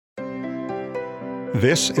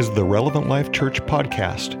This is the Relevant Life Church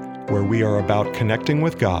podcast, where we are about connecting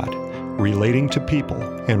with God, relating to people,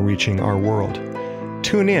 and reaching our world.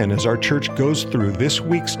 Tune in as our church goes through this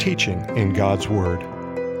week's teaching in God's Word.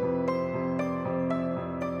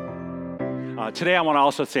 Today, I want to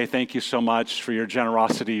also say thank you so much for your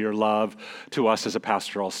generosity, your love to us as a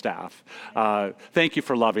pastoral staff. Thank you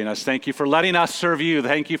for loving us. Thank you for letting us serve you.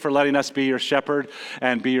 Thank you for letting us be your shepherd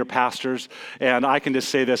and be your pastors. And I can just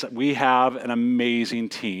say this, we have an amazing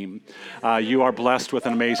team. You are blessed with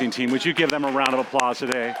an amazing team. Would you give them a round of applause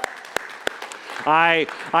today? I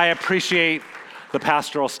appreciate the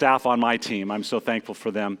pastoral staff on my team. I'm so thankful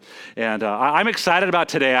for them. And I'm excited about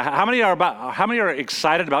today. How many are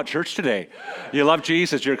excited about church today? You love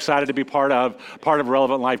Jesus. You're excited to be part of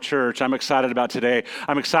Relevant Life Church. I'm excited about today.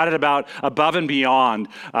 I'm excited about above and beyond.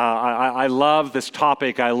 I love this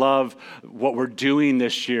topic. I love what we're doing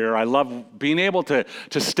this year. I love being able to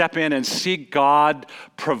step in and see God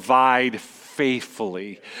provide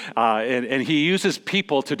faithfully, and he uses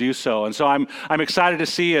people to do so. And so I'm excited to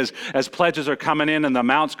see as pledges are coming in and the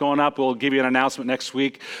amounts going up. We'll give you an announcement next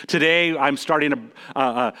week. Today I'm starting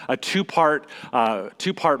a two-part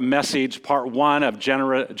message. Part one of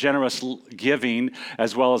generous giving,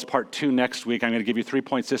 as well as part two next week. I'm going to give you 3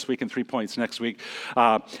 points this week and 3 points next week.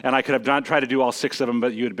 And I could have tried to do all 6 of them,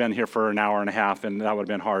 but you had been here for an hour and a half, and that would have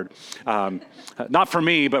been hard. Not for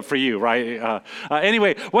me, but for you, right?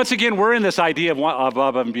 Anyway, once again, we're in this idea of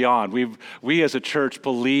above and beyond. We as a church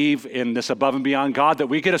believe in this above and beyond God that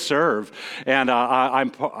we get to serve, and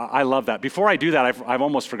I love that. Before I do that, I've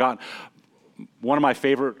almost forgotten. One of my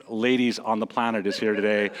favorite ladies on the planet is here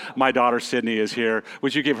today. My daughter Sydney is here.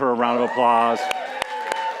 Would you give her a round of applause?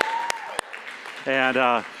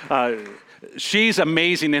 And she's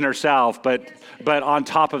amazing in herself, but on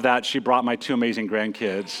top of that, she brought my 2 amazing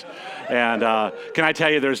grandkids. And can I tell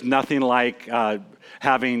you, there's nothing like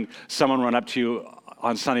having someone run up to you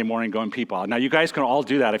on Sunday morning going, "Peepaw." Now, you guys can all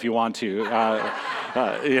do that if you want to.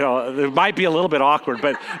 It might be a little bit awkward,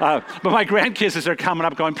 but my grandkids, as they're coming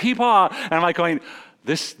up going, "Peepaw," and I'm like going,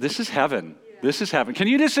 this is heaven. This is heaven. Can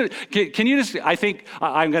you just, I think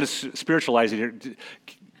I'm going to spiritualize it here.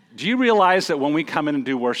 Do you realize that when we come in and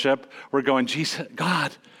do worship, we're going, Jesus,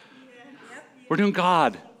 God. We're doing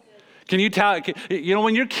God. Can you tell,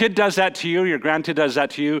 when your kid does that to you, your grandkid does that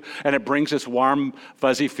to you, and it brings this warm,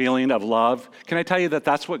 fuzzy feeling of love, can I tell you that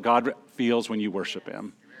that's what God feels when you worship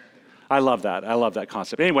him? I love that. I love that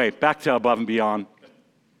concept. Anyway, back to above and beyond.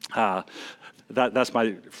 That's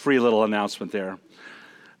my free little announcement there.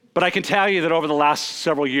 But I can tell you that over the last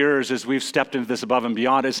several years, as we've stepped into this above and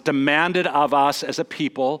beyond, it's demanded of us as a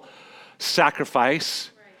people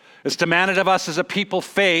sacrifice. It's demanded of us as a people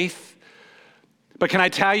faith. But can I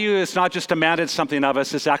tell you, it's not just demanded something of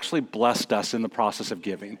us, it's actually blessed us in the process of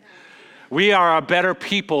giving. We are a better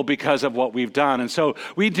people because of what we've done. And so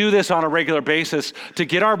we do this on a regular basis to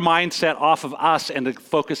get our mindset off of us and to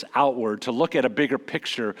focus outward, to look at a bigger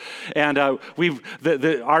picture. And our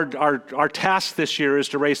task this year is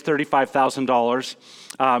to raise $35,000.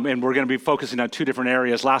 And we're going to be focusing on 2 different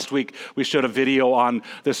areas. Last week, we showed a video on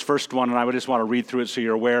this first one, and I would just want to read through it so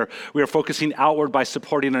you're aware. We are focusing outward by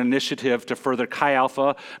supporting an initiative to further Chi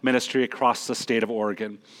Alpha ministry across the state of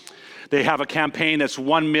Oregon. They have a campaign that's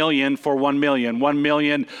 1 million for 1 million. 1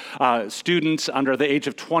 million students under the age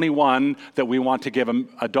of 21 that we want to give them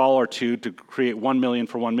 $1 to create 1 million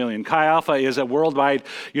for 1 million. Chi Alpha is a worldwide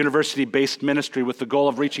university-based ministry with the goal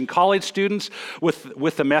of reaching college students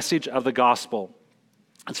with the message of the gospel.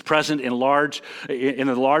 It's present in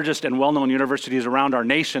the largest and well-known universities around our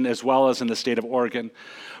nation, as well as in the state of Oregon.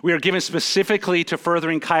 We are given specifically to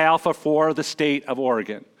furthering Chi Alpha for the state of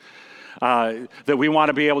Oregon. That we want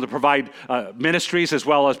to be able to provide ministries as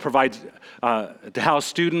well as provide to house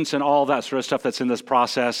students and all that sort of stuff that's in this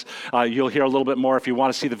process. You'll hear a little bit more. If you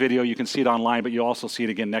want to see the video, you can see it online, but you'll also see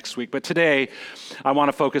it again next week. But today, I want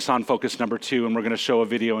to focus on focus number 2, and we're going to show a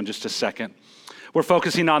video in just a second. We're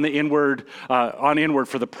focusing on the inward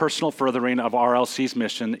for the personal furthering of RLC's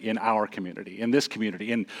mission in our community, in this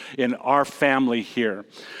community, in our family here.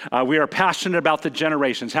 We are passionate about the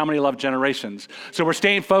generations. How many love generations? So we're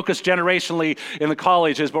staying focused generationally in the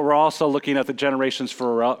colleges, but we're also looking at the generations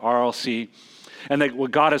for RLC and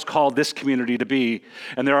what God has called this community to be.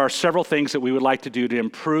 And there are several things that we would like to do to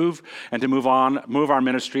improve and to move our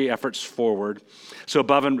ministry efforts forward. So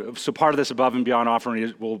part of this above and beyond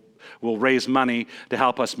offering will raise money to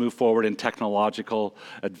help us move forward in technological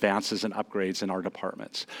advances and upgrades in our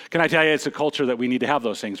departments. Can I tell you, it's a culture that we need to have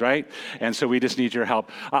those things, right? And so we just need your help.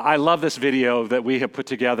 I love this video that we have put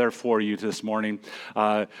together for you this morning.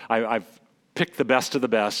 I've pick the best of the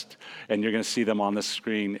best, and you're going to see them on the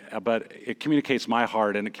screen. But it communicates my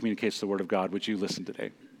heart, and it communicates the Word of God. Would you listen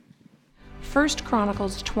today? 1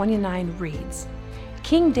 Chronicles 29 reads,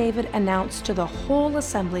 King David announced to the whole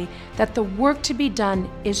assembly that the work to be done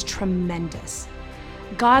is tremendous.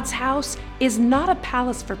 God's house is not a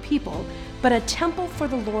palace for people, but a temple for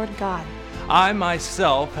the Lord God. I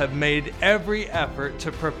myself have made every effort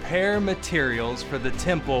to prepare materials for the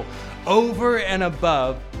temple. Over and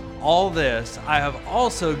above all this, I have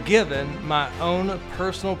also given my own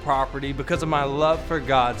personal property because of my love for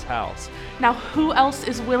God's house. Now who else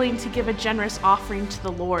is willing to give a generous offering to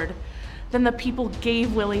the Lord? Then the people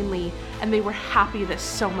gave willingly, and they were happy that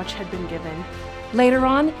so much had been given. Later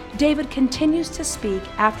on, David continues to speak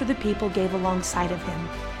after the people gave alongside of him.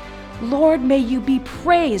 Lord, may you be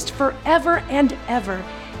praised forever and ever.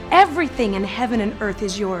 Everything in heaven and earth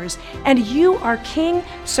is yours, and you are King,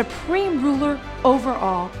 supreme ruler over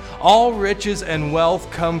all. All riches and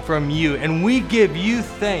wealth come from you, and we give you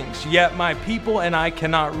thanks. Yet my people and I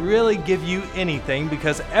cannot really give you anything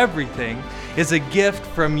because everything is a gift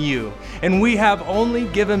from you, and we have only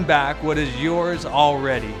given back what is yours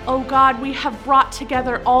already. Oh God, we have brought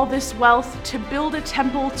together all this wealth to build a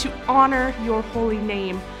temple to honor your holy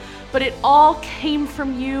name. But it all came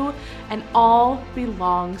from you, and all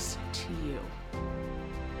belongs to you.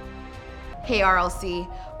 Hey RLC,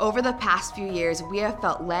 over the past few years, we have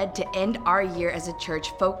felt led to end our year as a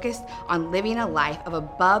church focused on living a life of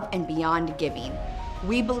above and beyond giving.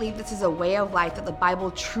 We believe this is a way of life that the Bible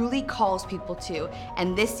truly calls people to,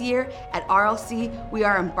 and this year at RLC, we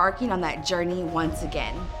are embarking on that journey once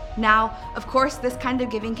again. Now, of course, this kind of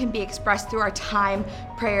giving can be expressed through our time,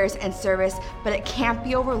 prayers, and service, but it can't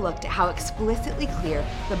be overlooked at how explicitly clear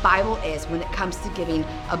the Bible is when it comes to giving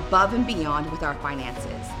above and beyond with our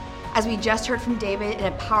finances. As we just heard from David in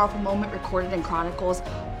a powerful moment recorded in Chronicles,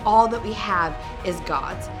 all that we have is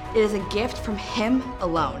God's. It is a gift from Him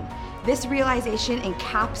alone. This realization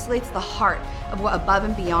encapsulates the heart of what above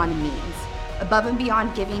and beyond means. Above and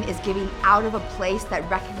beyond giving is giving out of a place that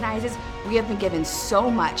recognizes we have been given so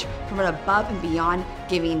much from an above and beyond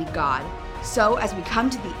giving God. So as we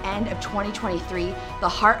come to the end of 2023, the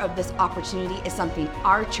heart of this opportunity is something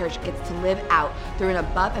our church gets to live out through an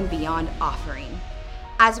above and beyond offering.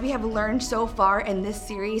 As we have learned so far in this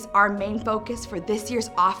series, our main focus for this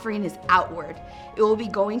year's offering is outward. It will be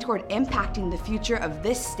going toward impacting the future of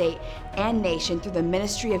this state and nation through the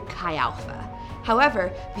ministry of Chi Alpha.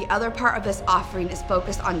 However, the other part of this offering is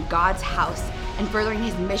focused on God's house and furthering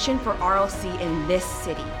His mission for RLC in this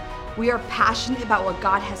city. We are passionate about what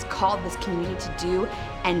God has called this community to do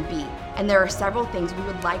and be, and there are several things we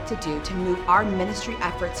would like to do to move our ministry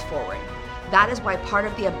efforts forward. That is why part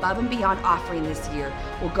of the above and beyond offering this year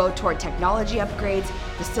will go toward technology upgrades,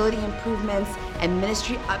 facility improvements, and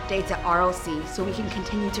ministry updates at RLC so we can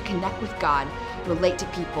continue to connect with God, relate to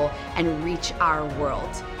people, and reach our world.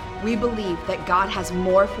 We believe that God has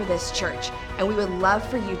more for this church, and we would love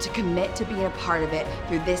for you to commit to being a part of it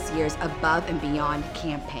through this year's Above and Beyond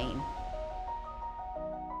campaign.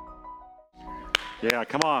 Yeah,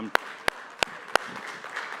 come on.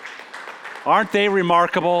 Aren't they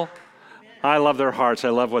remarkable? I love their hearts. I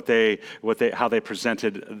love how they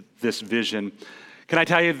presented this vision. Can I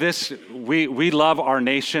tell you this? We love our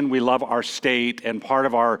nation, we love our state, and part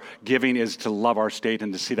of our giving is to love our state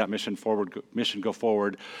and to see that mission go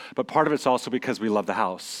forward. But part of it's also because we love the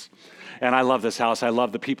house. And I love this house. I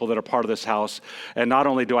love the people that are part of this house. And not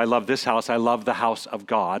only do I love this house, I love the house of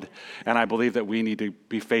God. And I believe that we need to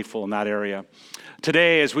be faithful in that area.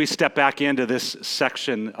 Today, as we step back into this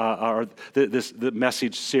section, the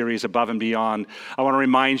message series, Above and Beyond, I want to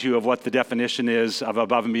remind you of what the definition is of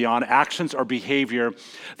above and beyond. Actions or behavior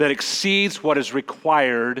that exceeds what is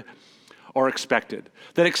required or expected.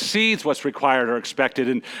 That exceeds what's required or expected.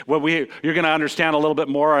 And you're going to understand a little bit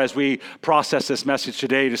more as we process this message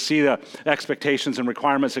today to see the expectations and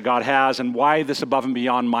requirements that God has and why this above and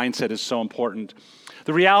beyond mindset is so important.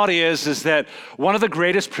 The reality is that one of the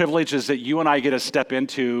greatest privileges that you and I get to step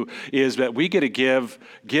into is that we get to give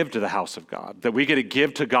to the house of God, that we get to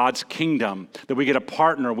give to God's kingdom, that we get to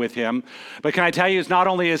partner with Him. But can I tell you, it's not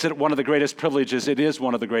only is it one of the greatest privileges, it is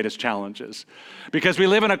one of the greatest challenges. Because we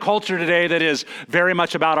live in a culture today that is very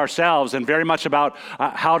much about ourselves and very much about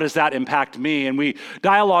how does that impact me. And we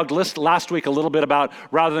dialogued last week a little bit about,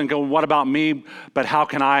 rather than going, what about me, but how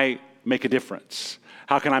can I make a difference?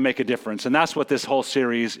 How can I make a difference? And that's what this whole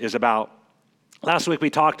series is about. Last week we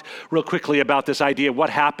talked real quickly about this idea of what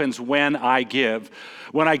happens when I give.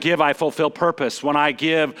 When I give, I fulfill purpose. When I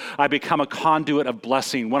give, I become a conduit of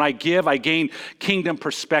blessing. When I give, I gain kingdom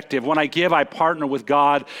perspective. When I give, I partner with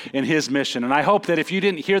God in his mission. And I hope that if you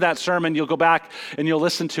didn't hear that sermon, you'll go back and you'll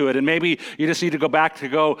listen to it. And maybe you just need to go back to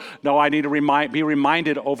go, no, I need to be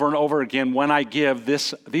reminded over and over again when I give.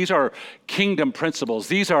 These are kingdom principles.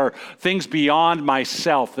 These are things beyond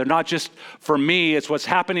myself. They're not just for me. It's what's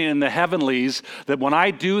happening in the heavenlies, that when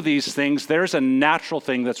I do these things, there's a natural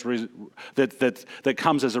thing that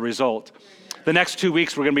comes as a result. The next 2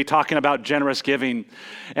 weeks, we're going to be talking about generous giving.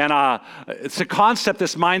 And it's a concept,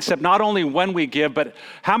 this mindset, not only when we give, but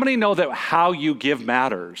how many know that how you give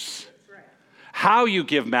matters? How you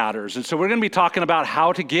give matters. And so we're going to be talking about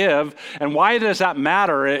how to give and why does that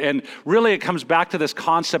matter? And really it comes back to this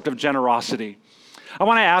concept of generosity. I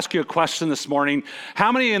want to ask you a question this morning.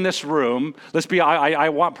 How many in this room, I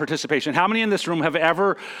want participation. How many in this room have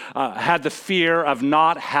ever had the fear of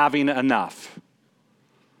not having enough?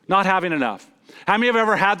 Not having enough. How many have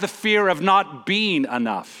ever had the fear of not being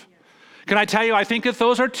enough? Can I tell you, I think that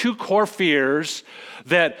those are two core fears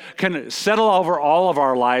that can settle over all of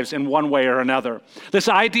our lives in one way or another. This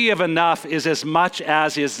idea of enough is as much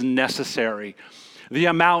as is necessary. The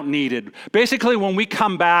amount needed. Basically, when we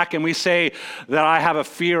come back and we say that I have a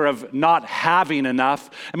fear of not having enough,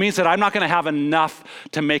 it means that I'm not going to have enough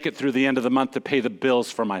to make it through the end of the month to pay the bills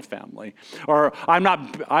for my family. Or I'm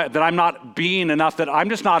not being enough, that I'm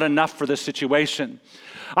just not enough for this situation.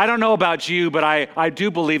 I don't know about you, but I do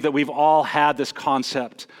believe that we've all had this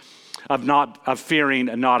concept of fearing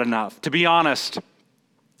not enough. To be honest,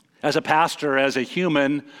 as a pastor, as a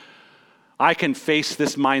human, I can face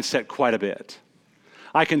this mindset quite a bit.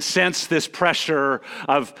 I can sense this pressure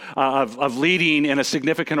of leading in a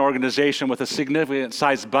significant organization with a significant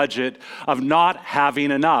sized budget of not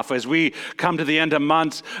having enough. As we come to the end of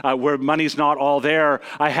months where money's not all there,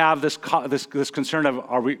 I have this concern of,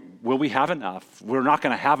 will we have enough? We're not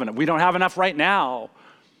going to have enough. We don't have enough right now.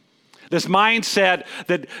 This mindset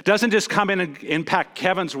that doesn't just come in and impact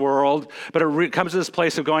Kevin's world, but it comes to this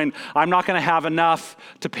place of going, I'm not going to have enough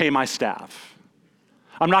to pay my staff.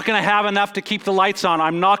 I'm not going to have enough to keep the lights on.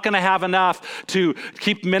 I'm not going to have enough to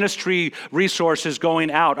keep ministry resources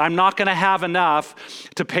going out. I'm not going to have enough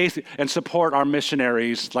to pay and support our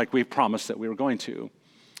missionaries like we promised that we were going to.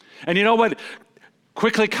 And you know what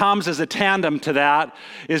quickly comes as a tandem to that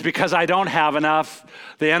is because I don't have enough,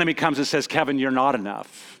 the enemy comes and says, Kevin, you're not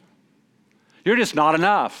enough. You're just not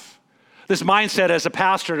enough. This mindset as a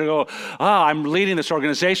pastor to go, I'm leading this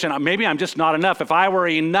organization. Maybe I'm just not enough. If I were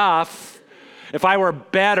enough, if I were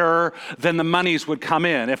better, then the monies would come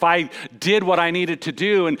in. If I did what I needed to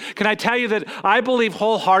do. And can I tell you that I believe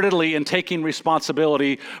wholeheartedly in taking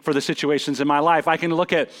responsibility for the situations in my life. I can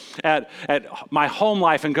look at my home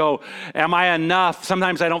life and go, am I enough?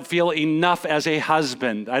 Sometimes I don't feel enough as a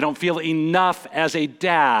husband. I don't feel enough as a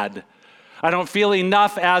dad. I don't feel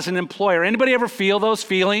enough as an employer. Anybody ever feel those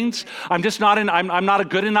feelings? I'm not a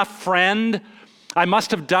good enough friend. I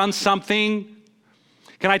must have done something.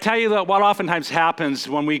 Can I tell you that what oftentimes happens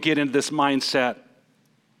when we get into this mindset?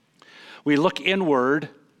 We look inward,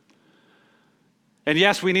 and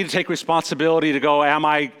yes, we need to take responsibility to go, am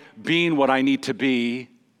I being what I need to be?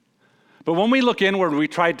 But when we look inward, we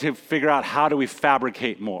try to figure out how do we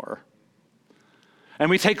fabricate more. And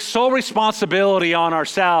we take sole responsibility on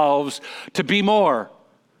ourselves to be more.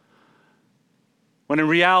 When in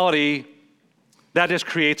reality, that just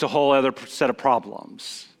creates a whole other set of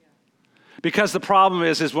problems. Because the problem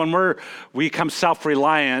is when we become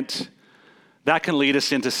self-reliant, that can lead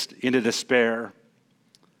us into despair,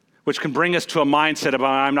 which can bring us to a mindset about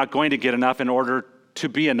I'm not going to get enough in order to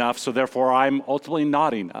be enough, so therefore I'm ultimately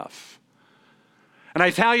not enough. And I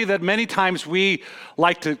tell you that many times we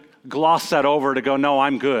like to gloss that over to go, no,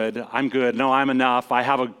 I'm good, no, I'm enough, I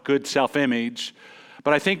have a good self-image.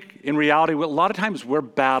 But I think in reality, a lot of times we're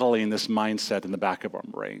battling this mindset in the back of our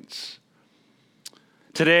brains.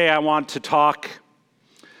 Today, I want to talk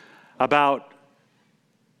about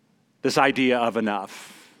this idea of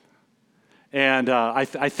enough. And I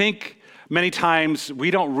think many times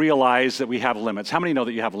we don't realize that we have limits. How many know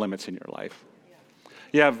that you have limits in your life?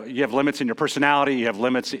 You have limits in your personality, you have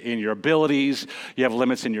limits in your abilities, you have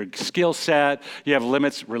limits in your skill set, you have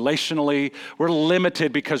limits relationally. We're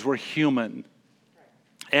limited because we're human.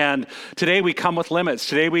 And today we come with limits.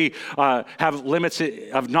 Today we have limits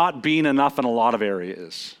of not being enough in a lot of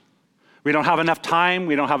areas. We don't have enough time.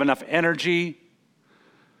 We don't have enough energy.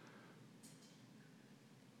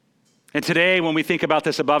 And today when we think about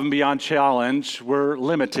this above and beyond challenge, we're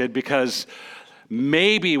limited because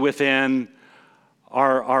maybe within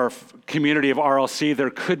our community of RLC, there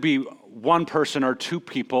could be one person or two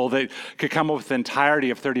people that could come up with the entirety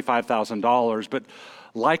of $35,000, but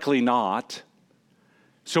likely not.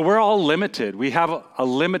 So we're all limited. We have a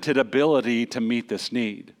limited ability to meet this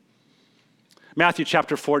need. Matthew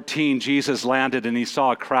chapter 14, Jesus landed and he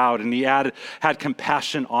saw a crowd and he had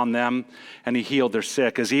compassion on them and he healed their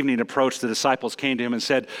sick. As evening approached, the disciples came to him and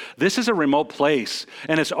said, "This is a remote place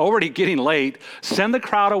and it's already getting late. Send the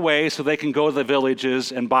crowd away so they can go to the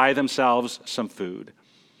villages and buy themselves some food."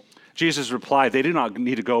 Jesus replied, "They do not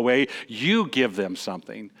need to go away. You give them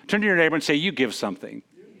something." Turn to your neighbor and say, "You give something."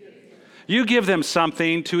 You give them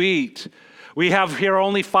something to eat. "We have here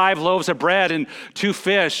only 5 loaves of bread and 2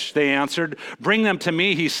 fish, they answered. "Bring them to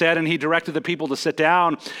me," he said, and he directed the people to sit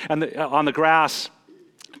down on the grass,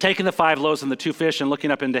 taking the 5 loaves and the 2 fish and looking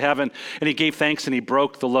up into heaven, and he gave thanks and he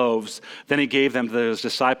broke the loaves. Then he gave them to his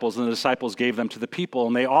disciples, and the disciples gave them to the people,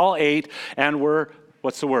 and they all ate and were,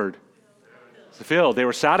 what's the word? Filled. They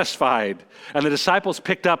were satisfied. And the disciples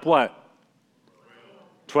picked up what?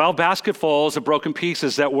 12 basketfuls of broken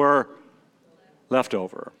pieces that were left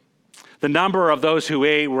over. The number of those who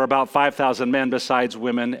ate were about 5,000 men, besides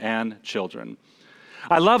women and children.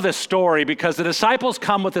 I love this story because the disciples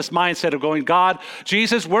come with this mindset of going, "God,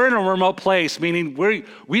 Jesus, we're in a remote place," meaning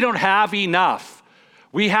we don't have enough.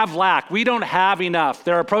 We have lack. We don't have enough.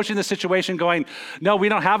 They're approaching the situation going, "No, we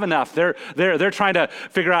don't have enough." They're trying to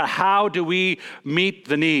figure out, how do we meet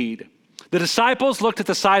the need? The disciples looked at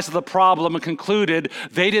the size of the problem and concluded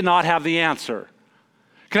they did not have the answer.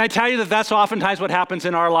 Can I tell you that that's oftentimes what happens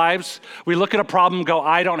in our lives? We look at a problem and go,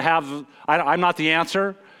 I'm not the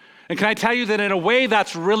answer. And can I tell you that in a way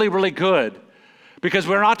that's really, really good? Because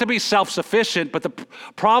we're not to be self-sufficient, but the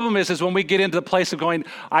problem is when we get into the place of going,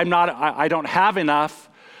 I don't have enough,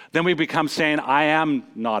 then we become saying, I am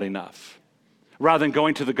not enough, rather than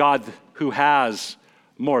going to the God who has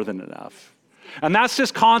more than enough. And that's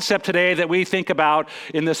this concept today that we think about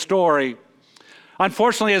in this story.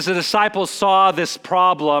 Unfortunately, as the disciples saw this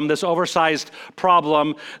problem, this oversized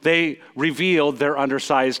problem, they revealed their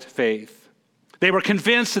undersized faith. They were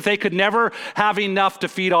convinced that they could never have enough to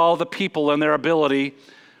feed all the people in their ability.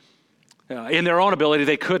 In their own ability,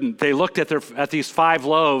 they couldn't. They looked at these 5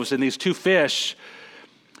 loaves and these 2 fish,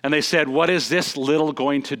 and they said, "What is this little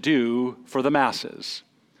going to do for the masses?"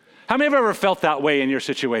 How many have ever felt that way in your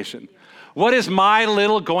situation? What is my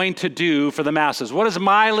little going to do for the masses? What is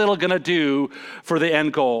my little going to do for the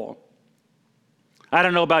end goal? I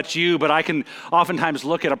don't know about you, but I can oftentimes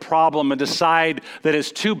look at a problem and decide that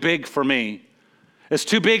it's too big for me. It's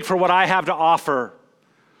too big for what I have to offer.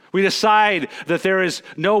 We decide that there is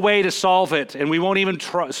no way to solve it, and we won't even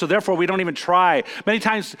try, so therefore we don't even try. Many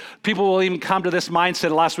times people will even come to this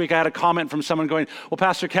mindset. Last week I had a comment from someone going, "Well,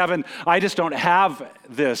 Pastor Kevin, I just don't have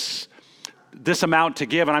this amount to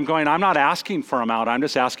give." And I'm going, I'm not asking for amount, I'm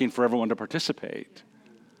just asking for everyone to participate.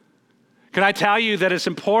 Can I tell you that it's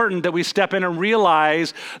important that we step in and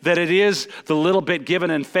realize that it is the little bit given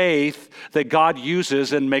in faith that God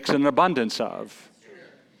uses and makes an abundance of.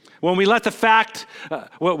 When we let that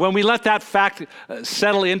fact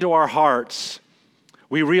settle into our hearts,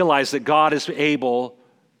 we realize that God is able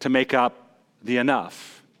to make up the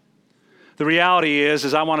enough. The reality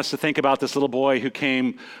is I want us to think about this little boy who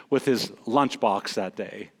came with his lunchbox that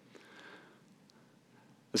day.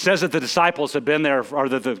 It says that the disciples had been there, or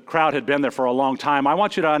that the crowd had been there for a long time. I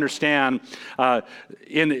want you to understand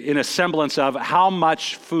in a semblance of how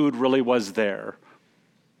much food really was there.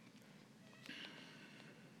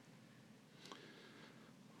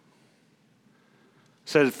 It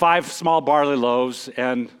said 5 small barley loaves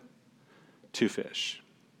and 2 fish.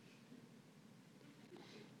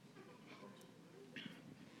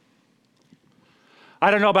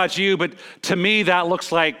 I don't know about you, but to me that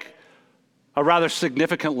looks like a rather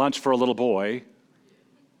significant lunch for a little boy,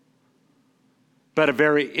 but a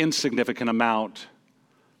very insignificant amount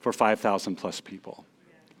for 5,000 plus people.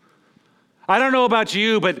 I don't know about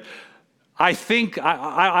you, but I think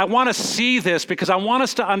I want to see this because I want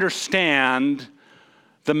us to understand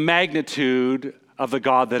the magnitude of the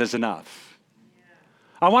God that is enough.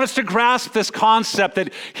 I want us to grasp this concept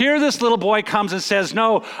that here this little boy comes and says,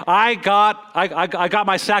 "No, I got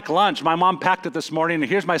my sack lunch. My mom packed it this morning, and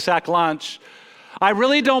here's my sack lunch." I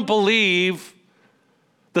really don't believe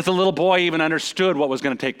that the little boy even understood what was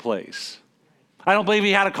going to take place. I don't believe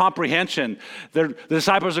he had a comprehension. The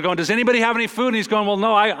disciples are going, "Does anybody have any food?" And he's going, "Well,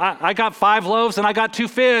 no, I got 5 loaves and I got 2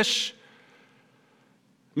 fish.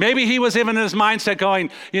 Maybe he was even in his mindset going,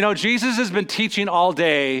 Jesus has been teaching all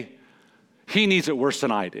day. He needs it worse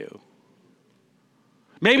than I do.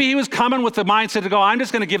 Maybe he was coming with the mindset to go, I'm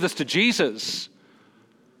just going to give this to Jesus.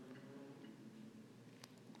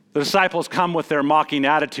 The disciples come with their mocking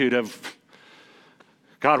attitude of,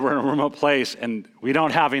 God, we're in a remote place and we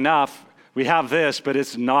don't have enough. We have this, but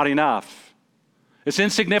it's not enough. It's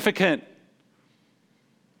insignificant.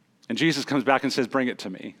 And Jesus comes back and says, bring it to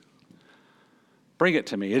me. Bring it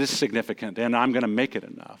to me. It is significant, and I'm going to make it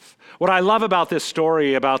enough. What I love about this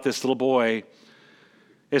story, about this little boy,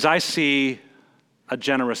 is I see a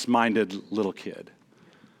generous-minded little kid.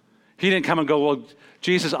 He didn't come and go, well,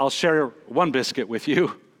 Jesus, I'll share one biscuit with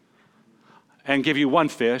you and give you one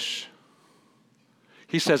fish.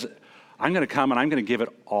 He says, I'm going to come and I'm going to give it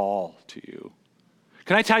all to you.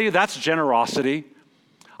 Can I tell you, that's generosity?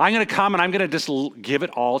 I'm going to come and I'm going to just give it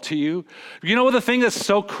all to you. You know what the thing that's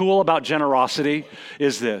so cool about generosity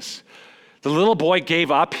is this. The little boy gave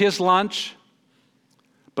up his lunch,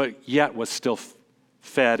 but yet was still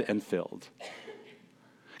fed and filled.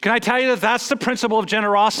 Can I tell you that that's the principle of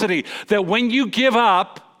generosity? That when you give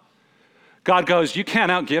up, God goes, you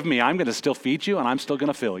can't outgive me. I'm going to still feed you and I'm still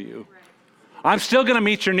going to fill you. I'm still going to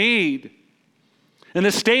meet your need. And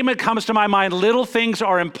this statement comes to my mind, little things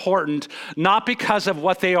are important, not because of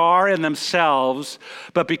what they are in themselves,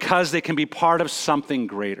 but because they can be part of something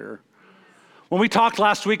greater. When we talked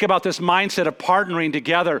last week about this mindset of partnering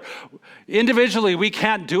together, individually we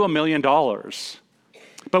can't do $1 million.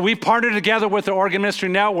 But we've partnered together with the Oregon Ministry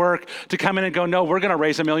Network to come in and go, no, we're going to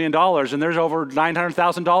raise $1 million. And there's over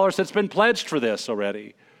 $900,000 that's been pledged for this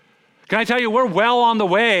already. Can I tell you, we're well on the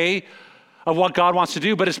way of what God wants to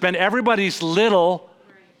do, but it's been everybody's little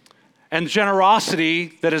and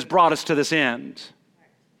generosity that has brought us to this end.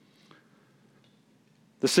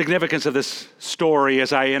 The significance of this story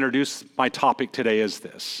as I introduce my topic today is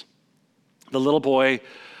this. The little boy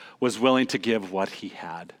was willing to give what he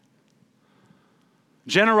had.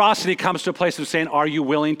 Generosity comes to a place of saying, are you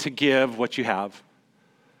willing to give what you have?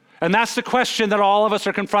 And that's the question that all of us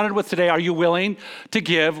are confronted with today. Are you willing to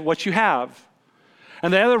give what you have?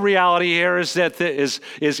 And the other reality here is that is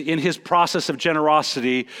in his process of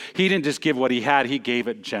generosity, he didn't just give what he had, he gave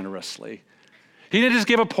it generously. He didn't just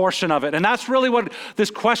give a portion of it. And that's really what this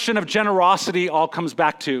question of generosity all comes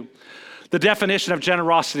back to. The definition of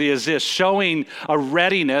generosity is this, showing a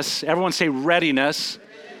readiness, everyone say readiness,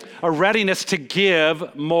 a readiness to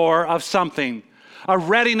give more of something, a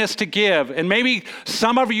readiness to give. And maybe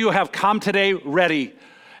some of you have come today ready,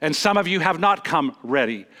 and some of you have not come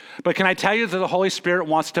ready. But can I tell you that the Holy Spirit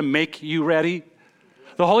wants to make you ready?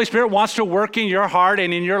 The Holy Spirit wants to work in your heart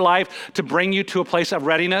and in your life to bring you to a place of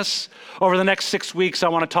readiness. Over the next 6 weeks, I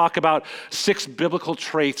want to talk about 6 biblical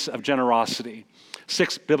traits of generosity.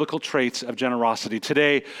 6 biblical traits of generosity.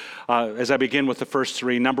 Today, as I begin with the first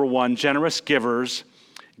 3, number 1, generous givers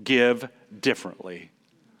give differently.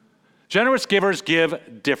 Generous givers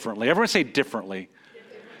give differently. Everyone say differently.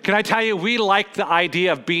 Can I tell you, we like the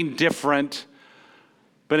idea of being different,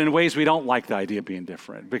 but in ways we don't like the idea of being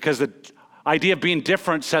different, because the idea of being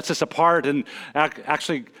different sets us apart, and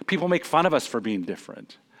actually people make fun of us for being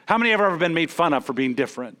different. How many have ever been made fun of for being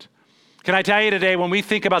different? Can I tell you today, when we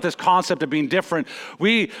think about this concept of being different,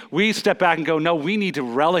 we step back and go, no, we need to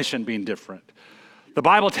relish in being different. The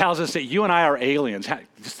Bible tells us that you and I are aliens. How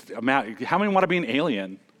many want to be an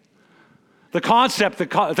alien? The concept, the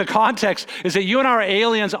context is that you and I are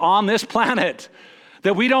aliens on this planet,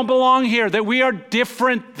 that we don't belong here, that we are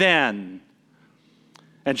different than.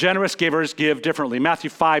 And generous givers give differently. Matthew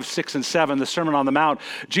 5, 6, and 7, the Sermon on the Mount.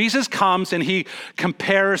 Jesus comes and he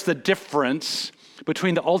compares the difference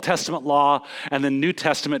between the Old Testament law and the New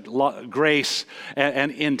Testament grace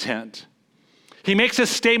and intent. He makes a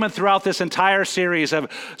statement throughout this entire series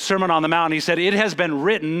of Sermon on the Mount. He said, it has been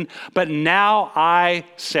written, but now I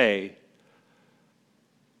say.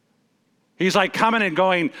 He's like coming and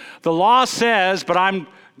going, the law says, but I'm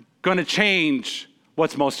going to change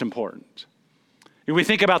what's most important. And we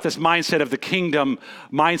think about this mindset of the kingdom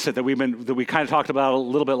mindset that we kind of talked about a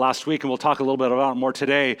little bit last week, and we'll talk a little bit about it more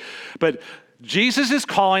today. But Jesus is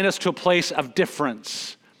calling us to a place of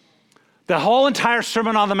difference. The whole entire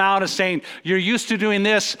Sermon on the Mount is saying, you're used to doing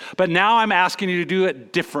this, but now I'm asking you to do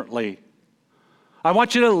it differently. I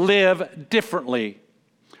want you to live differently.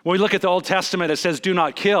 When we look at the Old Testament, it says, do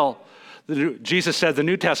not kill. Jesus said, the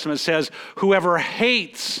New Testament says, whoever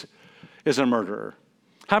hates is a murderer.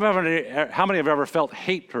 How many have ever felt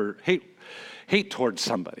hate towards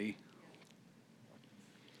somebody?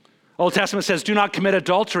 Old Testament says, do not commit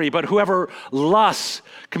adultery, but whoever lusts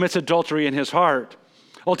commits adultery in his heart.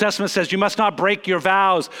 Old Testament says, you must not break your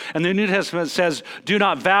vows. And the New Testament says, do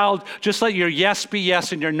not vow, just let your yes be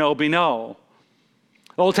yes and your no be no.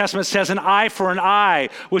 Old Testament says an eye for an eye,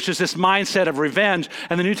 which is this mindset of revenge.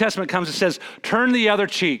 And the New Testament comes and says, turn the other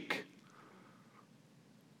cheek.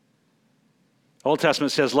 Old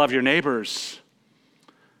Testament says, love your neighbors.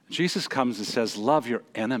 Jesus comes and says, love your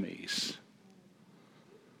enemies.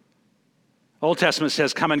 Old Testament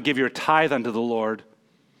says, come and give your tithe unto the Lord.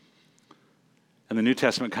 And the New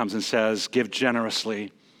Testament comes and says, give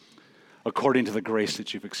generously according to the grace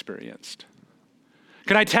that you've experienced.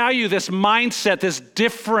 Can I tell you this mindset, this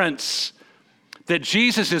difference that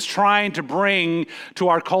Jesus is trying to bring to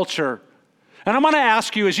our culture? And I'm going to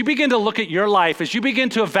ask you, as you begin to look at your life, as you begin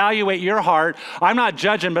to evaluate your heart, I'm not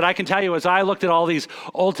judging, but I can tell you, as I looked at all these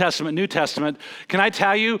Old Testament, New Testament, can I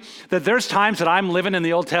tell you that there's times that I'm living in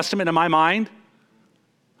the Old Testament in my mind?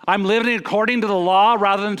 I'm living according to the law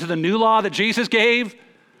rather than to the new law that Jesus gave?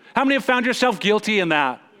 How many have found yourself guilty in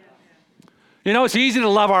that? You know, it's easy to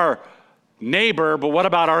love our neighbor, but what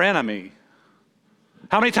about our enemy?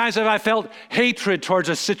 How many times have I felt hatred towards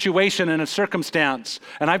a situation and a circumstance,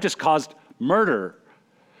 and I've just caused murder?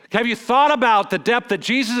 Have you thought about the depth that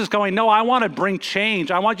Jesus is going, no, I want to bring change.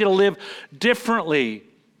 I want you to live differently.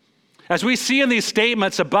 As we see in these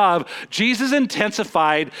statements above, Jesus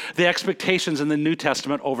intensified the expectations in the New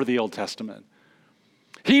Testament over the Old Testament.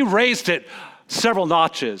 He raised it several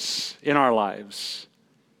notches in our lives.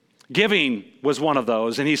 Giving was one of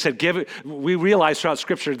those, and he said, we realize throughout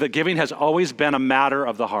Scripture that giving has always been a matter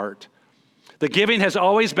of the heart. The giving has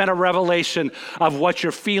always been a revelation of what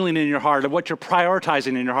you're feeling in your heart, of what you're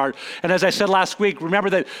prioritizing in your heart. And as I said last week, remember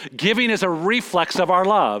that giving is a reflex of our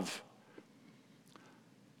love.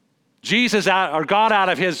 Jesus, or God, out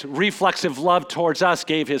of his reflexive love towards us,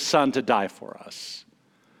 gave his son to die for us.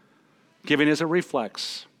 Giving is a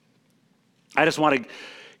reflex. I just want to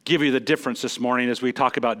give you the difference this morning as we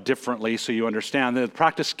talk about differently so you understand. The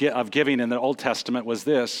practice of giving in the Old Testament was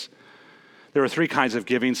this. There were three kinds of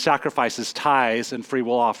giving: sacrifices, tithes, and free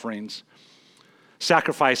will offerings.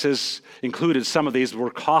 Sacrifices included, some of these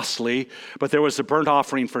were costly, but there was the burnt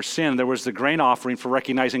offering for sin. There was the grain offering for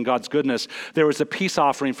recognizing God's goodness. There was a peace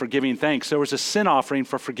offering for giving thanks. There was a sin offering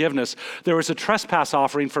for forgiveness. There was a trespass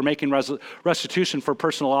offering for making restitution for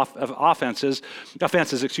personal offenses,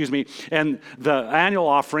 and the annual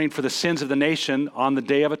offering for the sins of the nation on the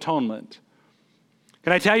Day of Atonement.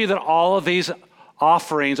 Can I tell you that all of these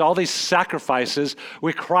offerings, all these sacrifices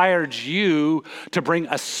required you to bring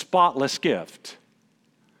a spotless gift?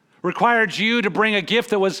 Required you to bring a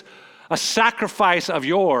gift that was a sacrifice of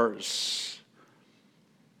yours.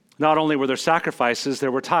 Not only were there sacrifices,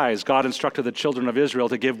 there were tithes. God instructed the children of Israel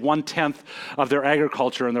to give 1/10 of their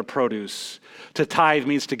agriculture and their produce. To tithe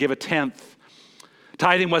means to give a tenth.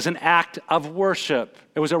 Tithing was an act of worship.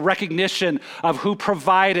 It was a recognition of who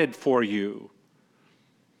provided for you.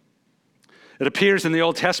 It appears in the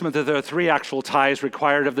Old Testament that there are three actual tithes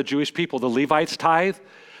required of the Jewish people. The Levites' tithe.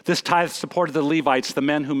 This tithe supported the Levites, the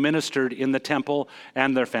men who ministered in the temple,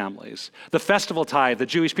 and their families. The festival tithe. The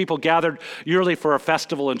Jewish people gathered yearly for a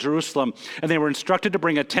festival in Jerusalem, and they were instructed to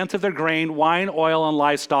bring 1/10 of their grain, wine, oil, and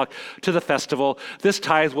livestock to the festival. This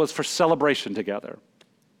tithe was for celebration together.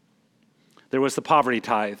 There was the poverty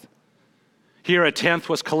tithe. Here, 1/10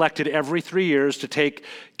 was collected every 3 years to take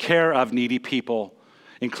care of needy people,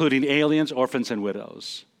 including aliens, orphans, and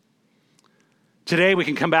widows. Today, we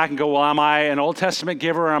can come back and go, well, am I an Old Testament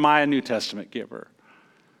giver or am I a New Testament giver?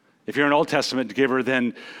 If you're an Old Testament giver,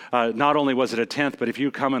 then not only was it 1/10, but if you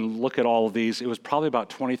come and look at all of these, it was probably about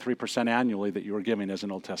 23% annually that you were giving as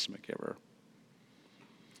an Old Testament giver.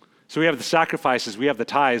 So we have the sacrifices, we have the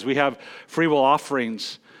tithes, we have free will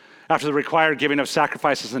offerings. After the required giving of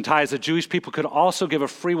sacrifices and tithes, the Jewish people could also give a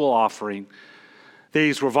free will offering.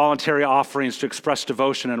 These were voluntary offerings to express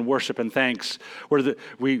devotion and worship and thanks.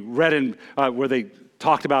 We read in where they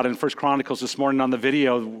talked about in 1 Chronicles this morning on the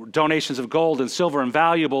video, donations of gold and silver and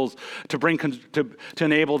valuables to bring to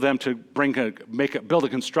enable them to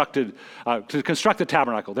construct the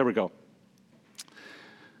tabernacle. There we go.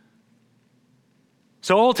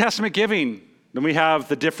 So Old Testament giving, then we have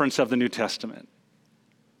the difference of the New Testament.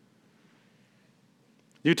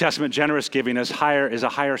 New Testament generous giving is a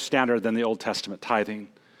higher standard than the Old Testament tithing.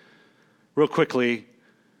 Real quickly,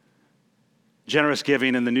 generous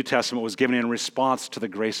giving in the New Testament was given in response to the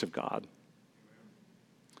grace of God.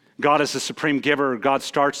 God is the supreme giver.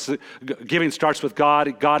 Giving starts with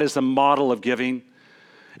God. God is the model of giving,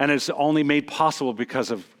 and it's only made possible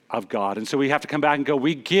because of God. And so we have to come back and go,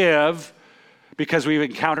 we give because we've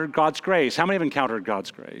encountered God's grace. How many have encountered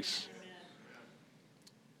God's grace?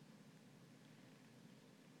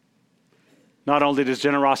 Not only does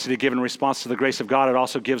generosity give in response to the grace of God, it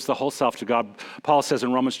also gives the whole self to God. Paul says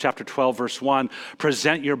in Romans chapter 12, verse 1,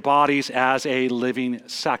 present your bodies as a living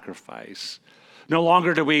sacrifice. No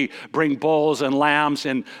longer do we bring bulls and lambs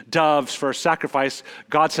and doves for sacrifice.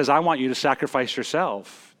 God says, I want you to sacrifice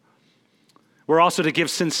yourself. We're also to give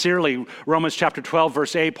sincerely. Romans chapter 12,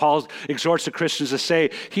 verse 8, Paul exhorts the Christians to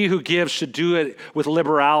say, he who gives should do it with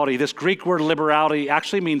liberality. This Greek word liberality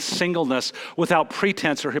actually means singleness, without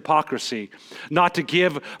pretense or hypocrisy. Not to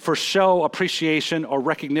give for show, appreciation, or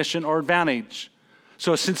recognition or advantage.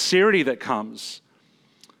 So a sincerity that comes.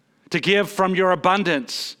 To give from your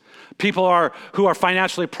abundance. People who are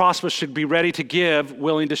financially prosperous should be ready to give,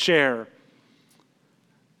 willing to share.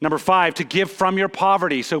 Number 5, to give from your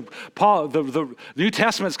poverty. So Paul, the New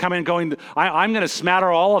Testament's coming going, I'm going to smatter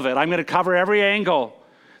all of it. I'm going to cover every angle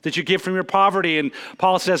that you give from your poverty. And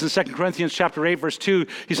Paul says in 2 Corinthians chapter 8, verse 2,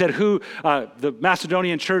 he said, the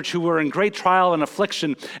Macedonian church who were in great trial and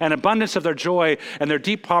affliction and abundance of their joy and their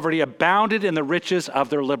deep poverty abounded in the riches of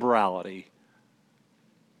their liberality.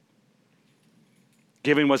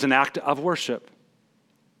 Giving was an act of worship.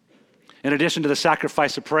 In addition to the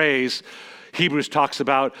sacrifice of praise, Hebrews talks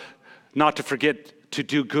about not to forget to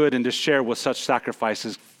do good and to share with such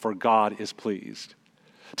sacrifices, for God is pleased.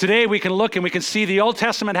 Today we can look and we can see the Old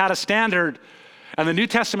Testament had a standard and the New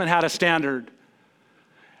Testament had a standard.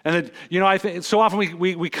 And I think so often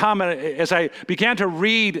we come, as I began to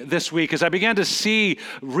read this week, as I began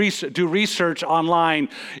to do research online,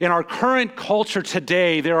 in our current culture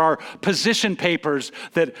today, there are position papers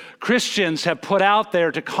that Christians have put out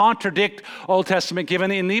there to contradict Old Testament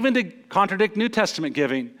giving and even to contradict New Testament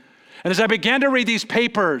giving. And as I began to read these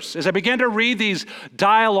papers, as I began to read these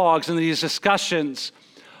dialogues and these discussions,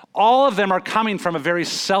 all of them are coming from a very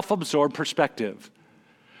self-absorbed perspective.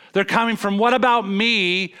 They're coming from what about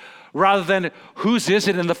me rather than whose is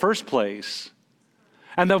it in the first place.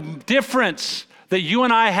 And the difference that you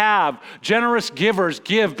and I have, generous givers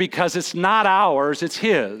give because it's not ours, it's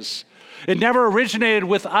his. It never originated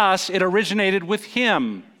with us, it originated with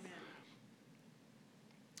him.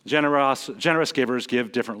 Generous givers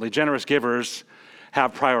give differently. Generous givers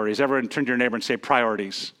have priorities. Everyone turn to your neighbor and say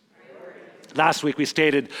priorities. Last week we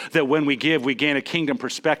stated that when we give, we gain a kingdom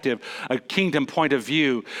perspective, a kingdom point of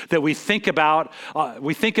view, that we think about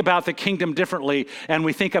the kingdom differently, and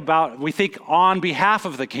we think on behalf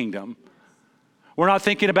of the kingdom. We're not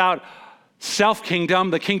thinking about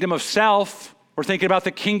self-kingdom, the kingdom of self. We're thinking about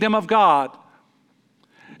the kingdom of God.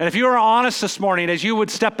 And if you are honest this morning, as you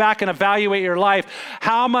would step back and evaluate your life,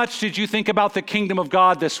 how much did you think about the kingdom of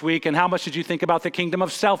God this week, and how much did you think about the kingdom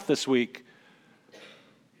of self this week?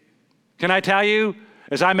 Can I tell you,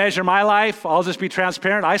 as I measure my life, I'll just be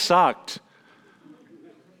transparent, I sucked.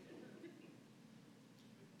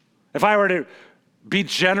 If I were to be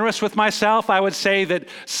generous with myself, I would say that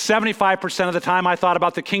 75% of the time I thought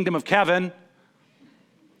about the kingdom of Kevin,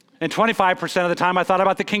 and 25% of the time I thought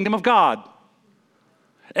about the kingdom of God.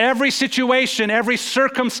 Every situation, every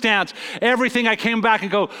circumstance, everything I came back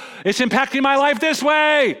and go, it's impacting my life this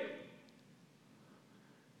way.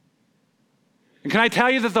 And can I tell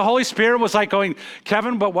you that the Holy Spirit was like going,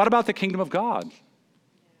 Kevin, but what about the kingdom of God?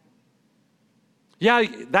 Yeah,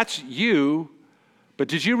 that's you, but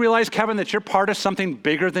did you realize, Kevin, that you're part of something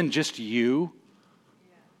bigger than just you?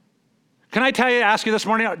 Can I ask you this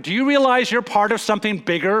morning, do you realize you're part of something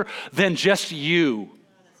bigger than just you?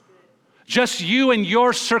 Just you and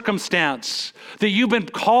your circumstance, that you've been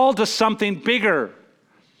called to something bigger.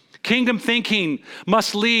 Kingdom thinking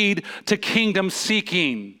must lead to kingdom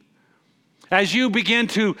seeking. As you begin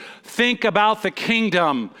to think about the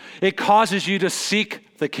kingdom, it causes you to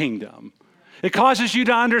seek the kingdom. It causes you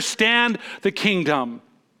to understand the kingdom.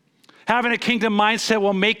 Having a kingdom mindset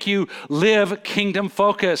will make you live kingdom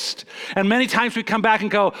focused. And many times we come back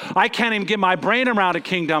and go, I can't even get my brain around a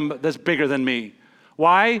kingdom that's bigger than me.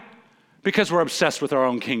 Why? Because we're obsessed with our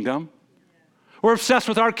own kingdom. We're obsessed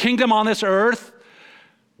with our kingdom on this earth.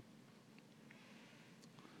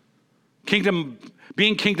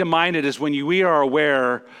 Being kingdom-minded is when we are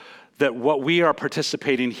aware that what we are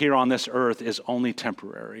participating here on this earth is only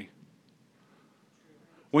temporary.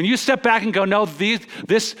 When you step back and go, no,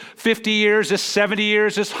 this 50 years, this 70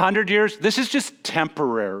 years, this 100 years, this is just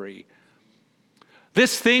temporary.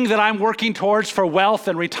 This thing that I'm working towards for wealth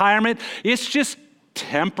and retirement, it's just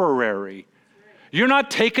temporary. You're not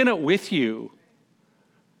taking it with you.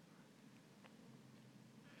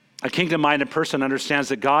 A kingdom-minded person understands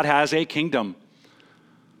that God has a kingdom.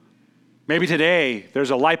 Maybe today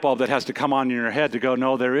there's a light bulb that has to come on in your head to go,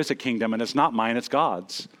 no, there is a kingdom and it's not mine, it's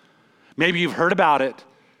God's. Maybe you've heard about it,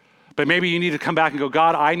 but maybe you need to come back and go,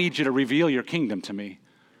 God, I need you to reveal your kingdom to me.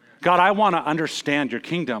 God, I want to understand your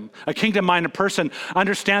kingdom. A kingdom-minded person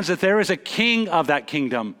understands that there is a king of that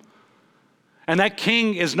kingdom, and that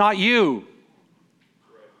king is not you.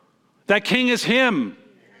 That king is him.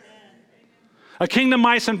 A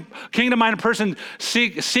kingdom-minded person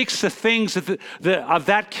seeks the things of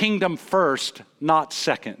that kingdom first, not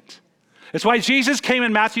second. It's why Jesus came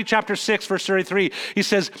in Matthew chapter 6, verse 33. He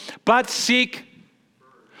says, but seek.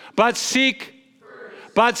 It's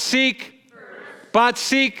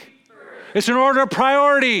an order of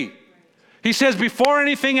priority. He says, before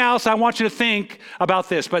anything else, I want you to think about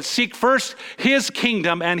this, but seek first his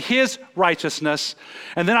kingdom and his righteousness.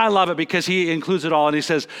 And then I love it because he includes it all. And he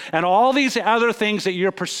says, and all these other things that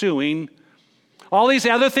you're pursuing, all these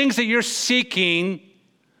other things that you're seeking,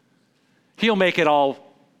 he'll make it all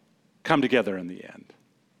come together in the end.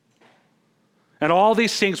 And all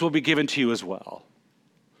these things will be given to you as well.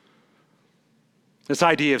 This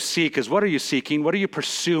idea of seek is, what are you seeking? What are you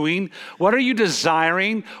pursuing? What are you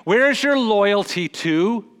desiring? Where is your loyalty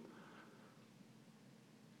to?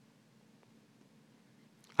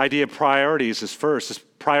 Idea of priorities is first. This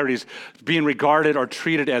priorities being regarded or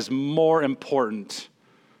treated as more important.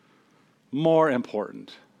 More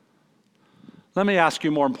important. Let me ask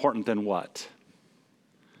you, more important than what?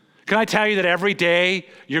 Can I tell you that every day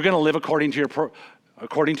you're going to live according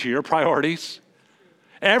to your priorities?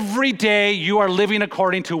 Every day you are living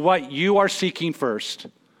according to what you are seeking first.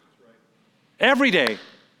 Every day.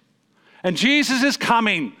 And Jesus is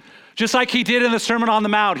coming, just like he did in the Sermon on the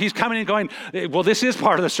Mount. He's coming and going, well, this is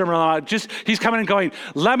part of the Sermon on the Mount. He's coming and going,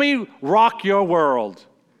 let me rock your world.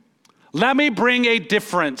 Let me bring a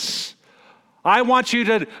difference. I want you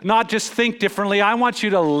to not just think differently. I want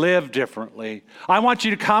you to live differently. I want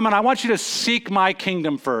you to come and I want you to seek my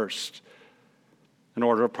kingdom first in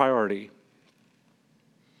order of priority.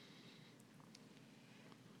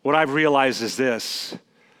 What I've realized is this.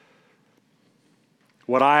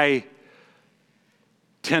 What I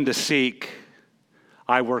tend to seek,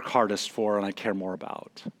 I work hardest for and I care more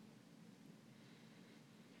about.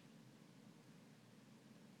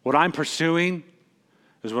 What I'm pursuing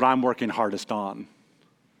is what I'm working hardest on.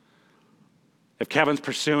 If Kevin's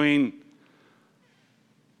pursuing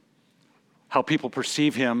how people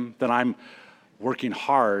perceive him, then I'm working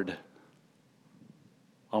hard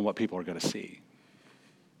on what people are going to see.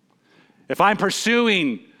 If I'm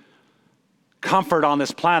pursuing comfort on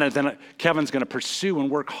this planet, then Kevin's going to pursue and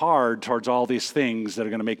work hard towards all these things that are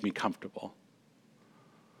going to make me comfortable.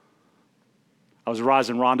 I was with Roz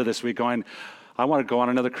and Rhonda this week going, I want to go on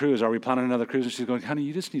another cruise. Are we planning another cruise? And she's going, honey,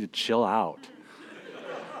 you just need to chill out.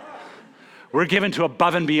 We're given to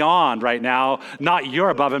above and beyond right now. Not your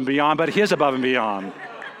above and beyond, but his above and beyond.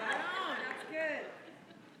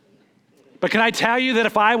 But can I tell you that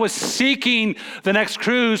if I was seeking the next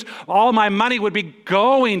cruise, all my money would be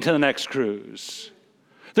going to the next cruise.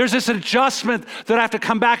 There's this adjustment that I have to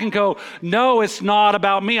come back and go, no, it's not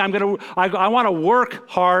about me. I want to work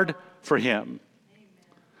hard for him.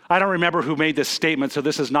 I don't remember who made this statement, so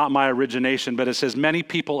this is not my origination, but it says, many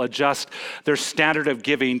people adjust their standard of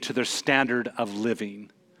giving to their standard of living.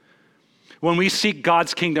 When we seek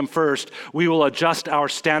God's kingdom first, we will adjust our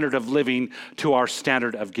standard of living to our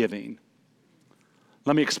standard of giving.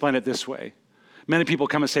 Let me explain it this way. Many people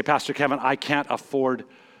come and say, Pastor Kevin, I can't afford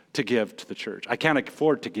to give to the church. I can't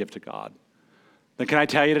afford to give to God. Then can I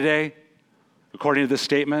tell you today, according to this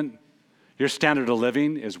statement, your standard of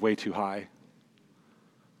living is way too high.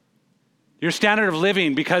 Your standard of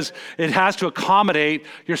living, because it has to accommodate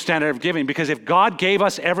your standard of giving. Because if God gave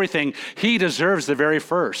us everything, he deserves the very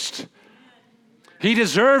first. He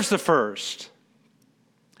deserves the first.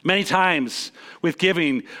 Many times with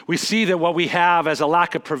giving, we see that what we have as a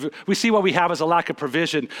lack of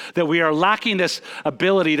provision, that we are lacking this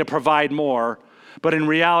ability to provide more. But in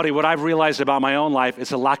reality, what I've realized about my own life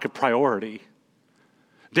is a lack of priority.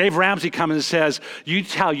 Dave Ramsey comes and says, you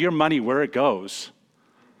tell your money where it goes.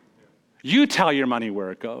 You tell your money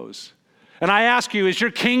where it goes. And I ask you, is your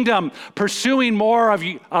kingdom pursuing more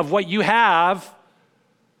of what you have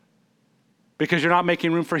because you're not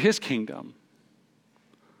making room for his kingdom?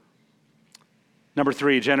 Number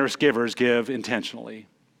 3, generous givers give intentionally.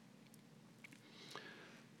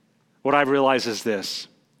 What I've realized is this.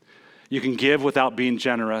 You can give without being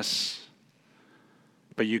generous,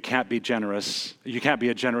 but you can't be generous. You can't be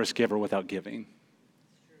a generous giver without giving.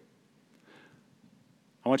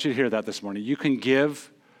 I want you to hear that this morning. You can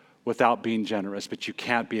give without being generous, but you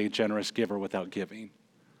can't be a generous giver without giving.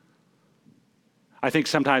 I think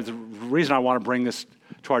sometimes the reason I want to bring this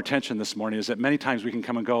to our attention this morning is that many times we can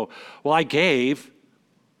come and go, well, I gave.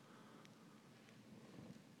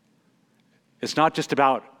 It's not just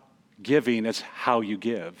about giving, it's how you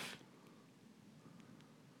give.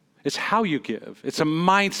 It's how you give. It's a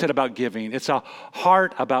mindset about giving. It's a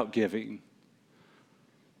heart about giving.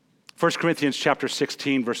 1 Corinthians chapter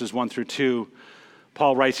 16, verses 1 through 2,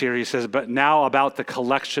 Paul writes here, he says, but now about the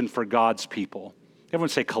collection for God's people. Everyone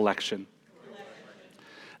say collection.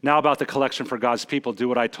 Now about the collection for God's people, do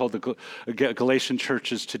what I told the Galatian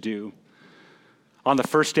churches to do. On the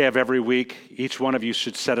first day of every week, each one of you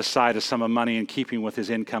should set aside a sum of money in keeping with his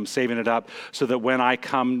income, saving it up so that when I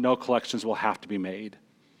come, no collections will have to be made.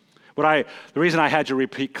 The reason I had you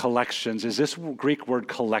repeat collections is this Greek word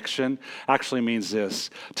collection actually means this,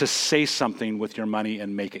 to say something with your money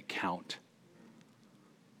and make it count.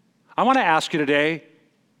 I want to ask you today,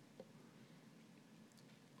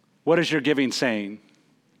 what is your giving saying?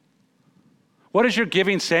 What is your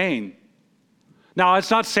giving saying? Now, it's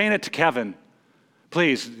not saying it to Kevin.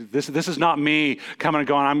 Please, this is not me coming and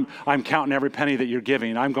going, I'm counting every penny that you're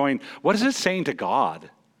giving. I'm going, what is it saying to God?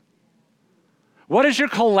 What is your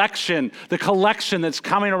collection, the collection that's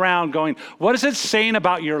coming around going, what is it saying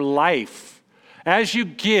about your life? As you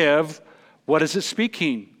give, what is it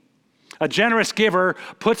speaking? A generous giver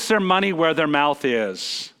puts their money where their mouth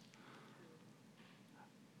is.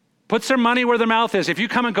 Puts their money where their mouth is. If you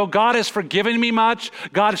come and go, God has forgiven me much,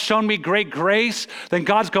 God has shown me great grace, then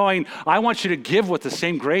God's going, I want you to give with the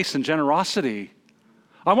same grace and generosity.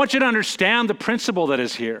 I want you to understand the principle that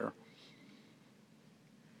is here.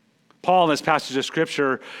 Paul, in this passage of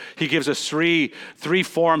Scripture, he gives us three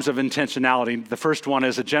forms of intentionality. The first one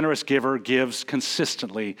is a generous giver gives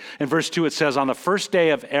consistently. In verse 2, it says, on the first day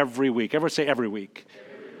of every week. Everyone say every week.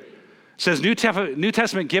 It says New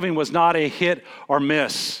Testament giving was not a hit or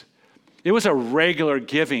miss. It was a regular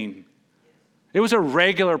giving. It was a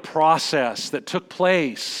regular process that took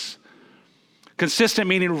place. Consistent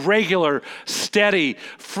meaning regular, steady,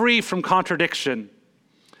 free from contradiction.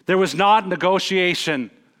 There was not negotiation.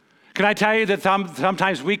 Can I tell you that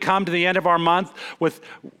sometimes we come to the end of our month with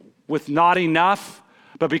not enough,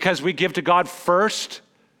 but because we give to God first,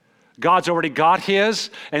 God's already got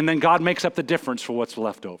his, and then God makes up the difference for what's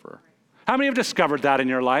left over. How many have discovered that in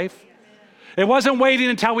your life? It wasn't waiting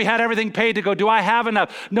until we had everything paid to go, do I have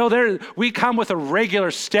enough? No, we come with a regular,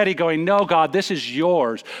 steady going, no, God, this is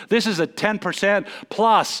yours. This is a 10%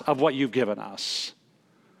 plus of what you've given us.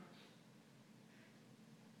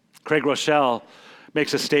 Craig Rochelle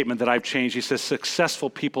makes a statement that I've changed. He says, successful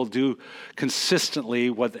people do consistently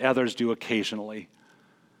what others do occasionally.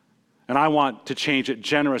 And I want to change it.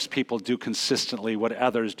 Generous people do consistently what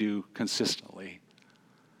others do consistently.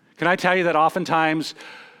 Can I tell you that oftentimes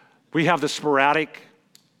we have the sporadic?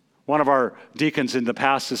 One of our deacons in the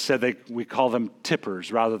past has said we call them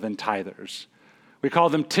tippers rather than tithers. We call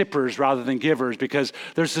them tippers rather than givers because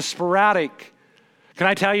there's the sporadic. Can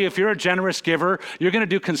I tell you, if you're a generous giver, you're going to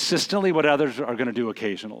do consistently what others are going to do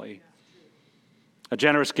occasionally. A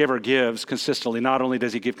generous giver gives consistently. Not only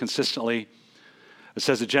does he give consistently, it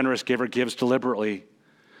says a generous giver gives deliberately.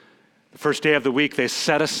 The first day of the week, they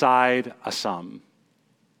set aside a sum.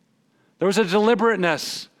 There was a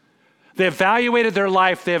deliberateness. They evaluated their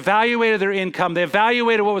life, they evaluated their income, they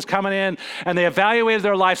evaluated what was coming in, and they evaluated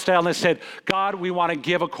their lifestyle, and they said, God, we want to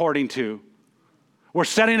give according to. We're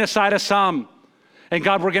setting aside a sum. And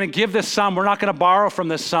God, we're going to give this sum. We're not going to borrow from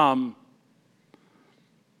this sum.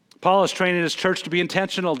 Paul is training his church to be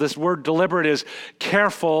intentional. This word deliberate is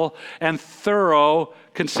careful and thorough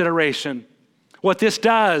consideration. What this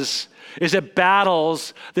does is it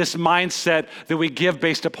battles this mindset that we give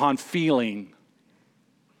based upon feeling.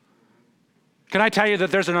 Can I tell you that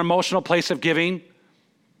there's an emotional place of giving?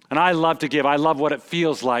 And I love to give. I love what it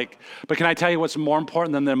feels like. But can I tell you what's more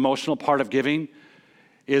important than the emotional part of giving?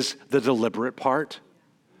 Is the deliberate part.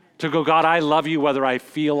 To go, God, I love you whether I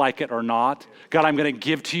feel like it or not. God, I'm going to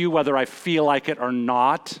give to you whether I feel like it or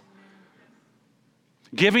not.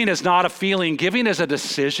 Giving is not a feeling. Giving is a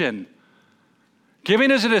decision.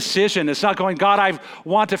 Giving is a decision. It's not going, God, I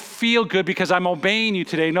want to feel good because I'm obeying you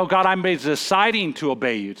today. No, God, I'm deciding to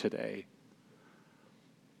obey you today.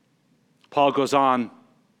 Paul goes on.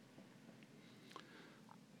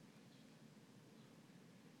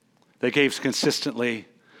 They gave consistently.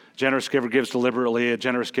 A generous giver gives deliberately. A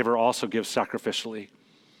generous giver also gives sacrificially.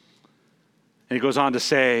 And he goes on to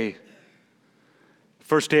say,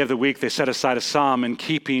 first day of the week, they set aside a sum in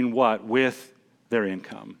keeping what? With their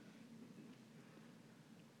income.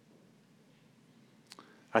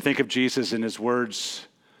 I think of Jesus in his words,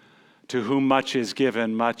 to whom much is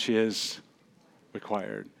given, much is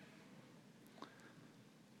required.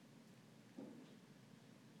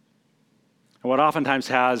 And what oftentimes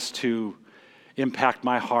has to impact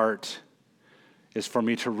my heart is for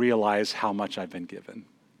me to realize how much I've been given.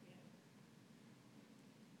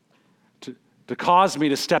 To cause me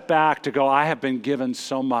to step back, to go, I have been given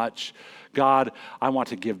so much. God, I want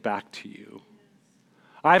to give back to you.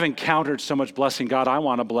 I've encountered so much blessing. God, I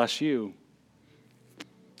want to bless you.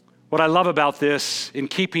 What I love about this, in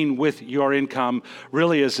keeping with your income,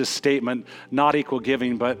 really is this statement, not equal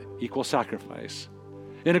giving, but equal sacrifice.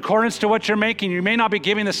 In accordance to what you're making, you may not be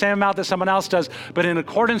giving the same amount that someone else does, but in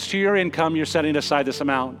accordance to your income, you're setting aside this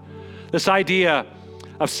amount. This idea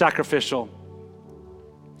of sacrificial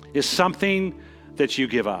is something that you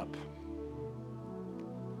give up.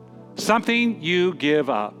 Something you give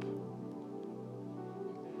up.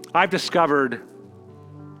 I've discovered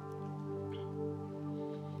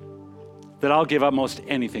that I'll give up most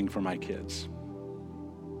anything for my kids.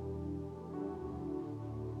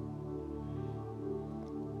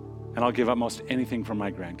 And I'll give up most anything for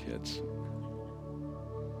my grandkids.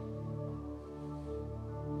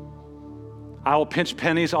 I will pinch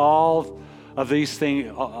pennies all of these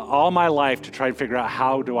things, all my life, to try and figure out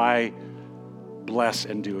how do I bless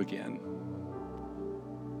and do again.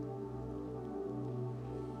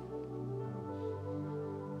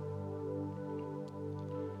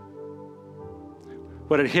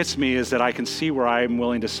 What it hits me is that I can see where I'm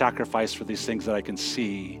willing to sacrifice for these things that I can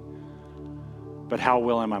see, but how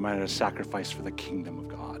willing am I to sacrifice for the kingdom of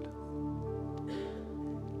God?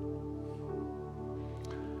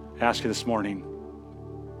 I ask you this morning,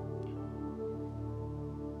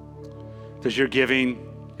 is your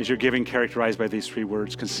giving characterized by these three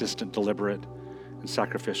words: consistent, deliberate, and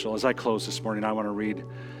sacrificial? As I close this morning, I want to read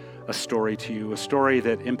a story to you, a story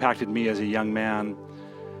that impacted me as a young man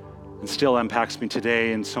and still impacts me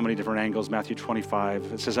today in so many different angles. Matthew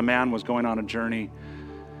 25, it says, a man was going on a journey,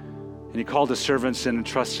 and he called his servants and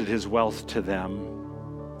entrusted his wealth to them.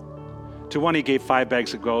 To one he gave 5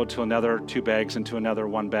 bags of gold, to another 2 bags, and to another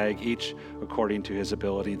 1 bag, each according to his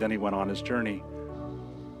ability. Then he went on his journey.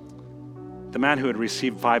 The man who had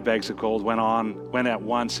received 5 bags of gold went at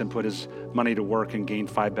once and put his money to work and gained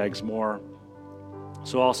 5 bags more.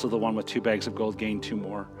 So also the one with 2 bags of gold gained 2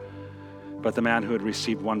 more. But the man who had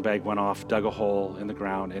received 1 bag went off, dug a hole in the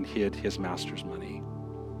ground, and hid his master's money.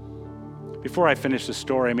 Before I finish the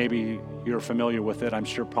story, maybe you're familiar with it. I'm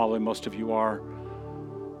sure probably most of you are.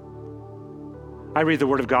 I read the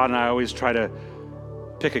Word of God, and I always try to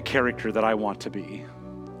pick a character that I want to be.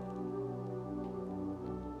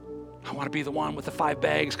 I want to be the one with the 5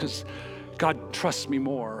 bags because God trusts me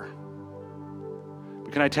more.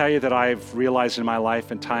 But can I tell you that I've realized in my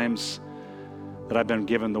life in times that I've been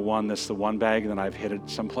given the one that's the 1 bag, and then I've hid it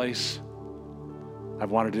someplace.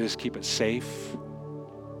 I've wanted to just keep it safe.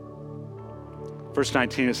 Verse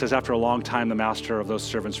 19, it says, after a long time, the master of those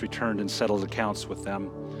servants returned and settled accounts with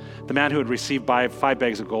them. The man who had received 5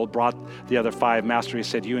 bags of gold brought the other 5. Master, he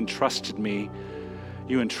said, you entrusted me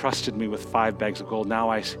with 5 bags of gold. Now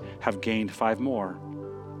I have gained 5 more.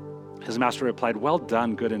 His master replied, well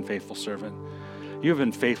done, good and faithful servant. You have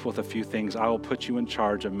been faithful with a few things. I will put you in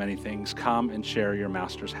charge of many things. Come and share your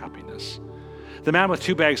master's happiness. The man with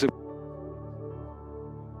 2 bags of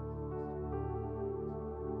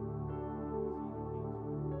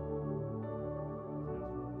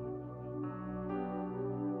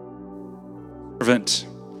servant.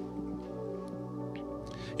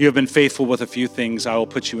 You have been faithful with a few things. I will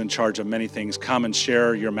put you in charge of many things. Come and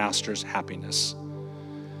share your master's happiness.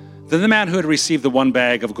 Then the man who had received the 1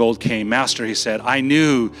 bag of gold came. Master, he said, I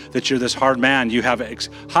knew that you're this hard man. You have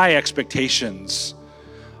high expectations,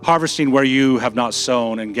 harvesting where you have not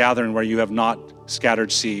sown and gathering where you have not scattered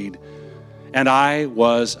seed. And I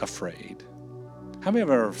was afraid. How many of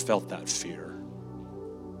you have ever felt that fear?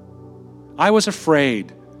 I was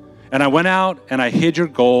afraid, and I went out and I hid your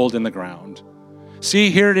gold in the ground. See,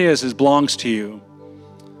 here it is. It belongs to you.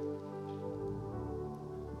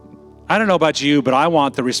 I don't know about you, but I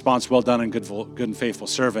want the response, well done and good and faithful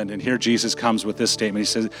servant. And here Jesus comes with this statement. He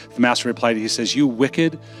says, the master replied, he says, you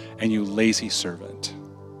wicked and you lazy servant.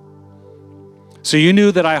 So you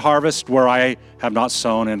knew that I harvest where I have not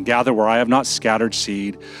sown and gather where I have not scattered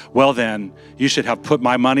seed. Well then, you should have put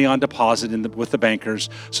my money on deposit with the bankers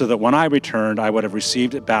so that when I returned, I would have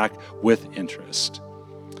received it back with interest.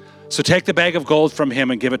 So take the bag of gold from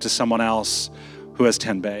him and give it to someone else who has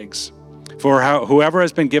 10 bags. For whoever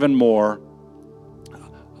has been given more,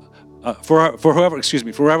 for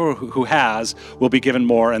whoever who has will be given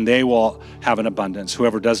more, and they will have an abundance.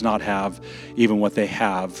 Whoever does not have, even what they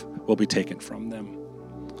have will be taken from them.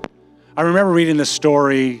 I remember reading this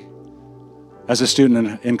story as a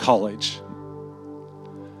student in college.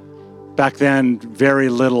 Back then, very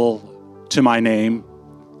little to my name.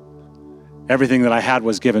 Everything that I had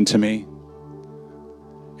was given to me.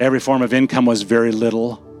 Every form of income was very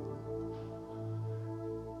little.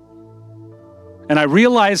 And I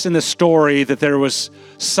realized in this story that there was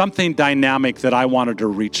something dynamic that I wanted to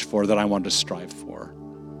reach for, that I wanted to strive for.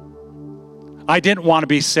 I didn't want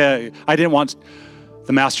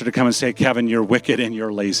the master to come and say, Kevin, you're wicked and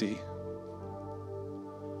you're lazy.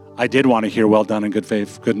 I did want to hear, well done and good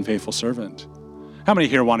and faithful servant. How many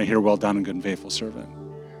here want to hear, well done and good and faithful servant?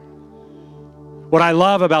 What I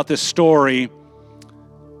love about this story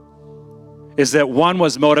is that one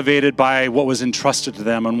was motivated by what was entrusted to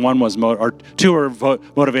them, and two were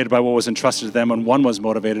motivated by what was entrusted to them, and one was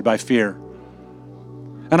motivated by fear.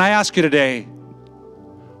 And I ask you today,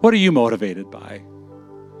 what are you motivated by?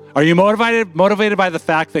 Are you motivated by the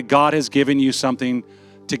fact that God has given you something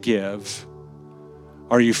to give?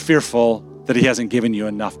 Are you fearful that he hasn't given you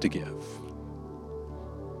enough to give?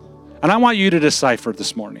 And I want you to decipher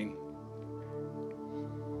this morning.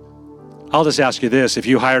 I'll just ask you this. If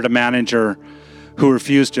you hired a manager who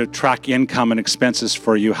refused to track income and expenses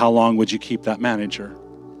for you, how long would you keep that manager?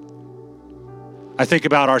 I think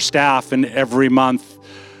about our staff, and every month,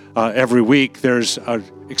 every week, there's an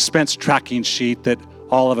expense tracking sheet that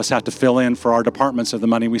all of us have to fill in for our departments of the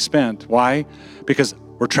money we spent. Why? Because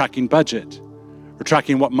we're tracking budget. We're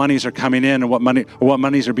tracking what monies are coming in and what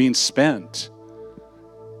monies are being spent.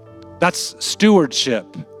 That's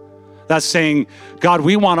stewardship. That's saying, God,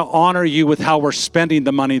 we want to honor you with how we're spending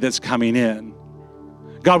the money that's coming in.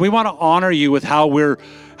 God, we want to honor you with how we're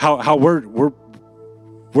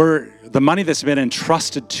the money that's been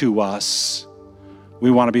entrusted to us,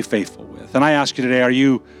 we want to be faithful with. And I ask you today,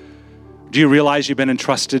 do you realize you've been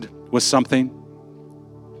entrusted with something?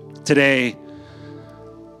 Today,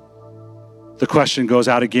 the question goes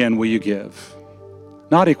out again, will you give?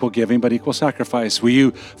 Not equal giving, but equal sacrifice. Will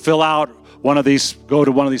you fill out one of these, go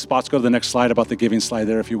to one of these spots, go to the next slide about the giving slide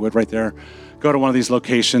there, if you would, right there. Go to one of these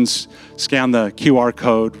locations, scan the QR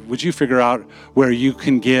code. Would you figure out where you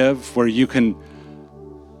can give, where you can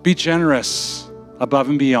be generous above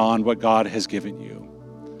and beyond what God has given you?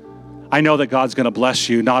 I know that God's going to bless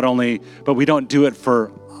you, not only, but we don't do it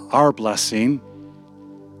for our blessing.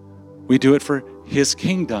 We do it for his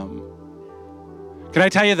kingdom. Can I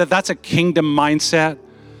tell you that that's a kingdom mindset?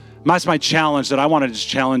 That's my challenge that I want to just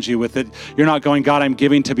challenge you with it. You're not going, God, I'm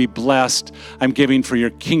giving to be blessed. I'm giving for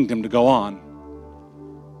your kingdom to go on.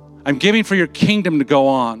 I'm giving for your kingdom to go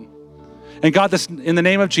on. And God, in the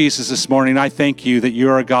name of Jesus this morning, I thank you that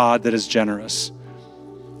you're a God that is generous.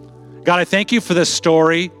 God, I thank you for this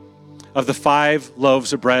story of the 5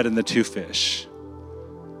 loaves of bread and the 2 fish.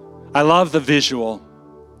 I love the visual.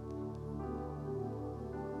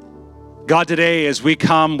 God, today, as we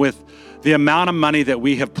come with the amount of money that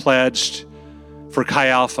we have pledged for Chi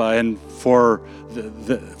Alpha and for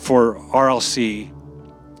RLC,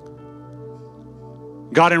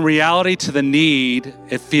 God, in reality, to the need,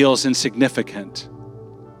 it feels insignificant.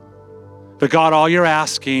 But God, all you're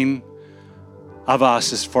asking of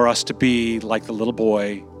us is for us to be like the little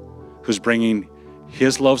boy who's bringing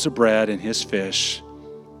his loaves of bread and his fish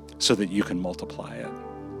so that you can multiply it.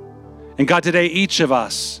 And God, today, each of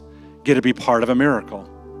us get to be part of a miracle.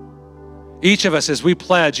 Each of us, as we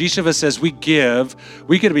pledge, each of us, as we give,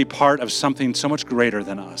 we get to be part of something so much greater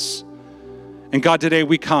than us. And God, today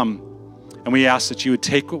we come and we ask that you would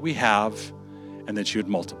take what we have and that you would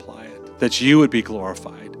multiply it, that you would be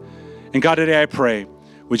glorified. And God, today I pray,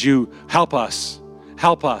 would you help us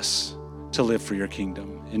to live for your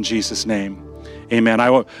kingdom. In Jesus' name, amen. I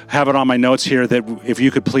will have it on my notes here that if you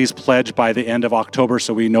could please pledge by the end of October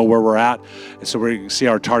so we know where we're at, and so we see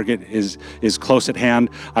our target is close at hand.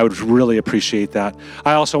 I would really appreciate that.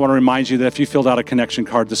 I also want to remind you that if you filled out a connection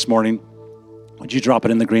card this morning, would you drop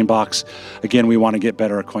it in the green box? Again, we want to get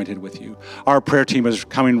better acquainted with you. Our prayer team is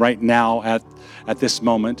coming right now at this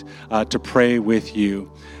moment to pray with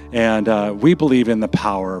you. And we believe in the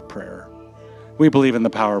power of prayer. We believe in the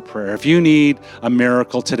power of prayer. If you need a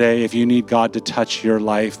miracle today, if you need God to touch your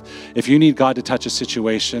life, if you need God to touch a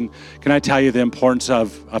situation, can I tell you the importance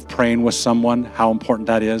of praying with someone, how important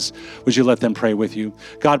that is? Would you let them pray with you?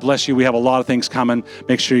 God bless you. We have a lot of things coming.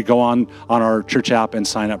 Make sure you go on our church app and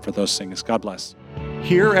sign up for those things. God bless.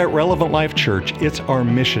 Here at Relevant Life Church, it's our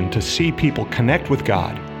mission to see people connect with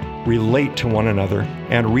God, relate to one another,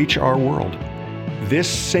 and reach our world. This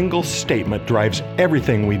single statement drives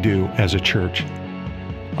everything we do as a church.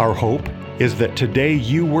 Our hope is that today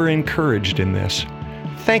you were encouraged in this.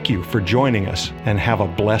 Thank you for joining us and have a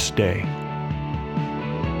blessed day.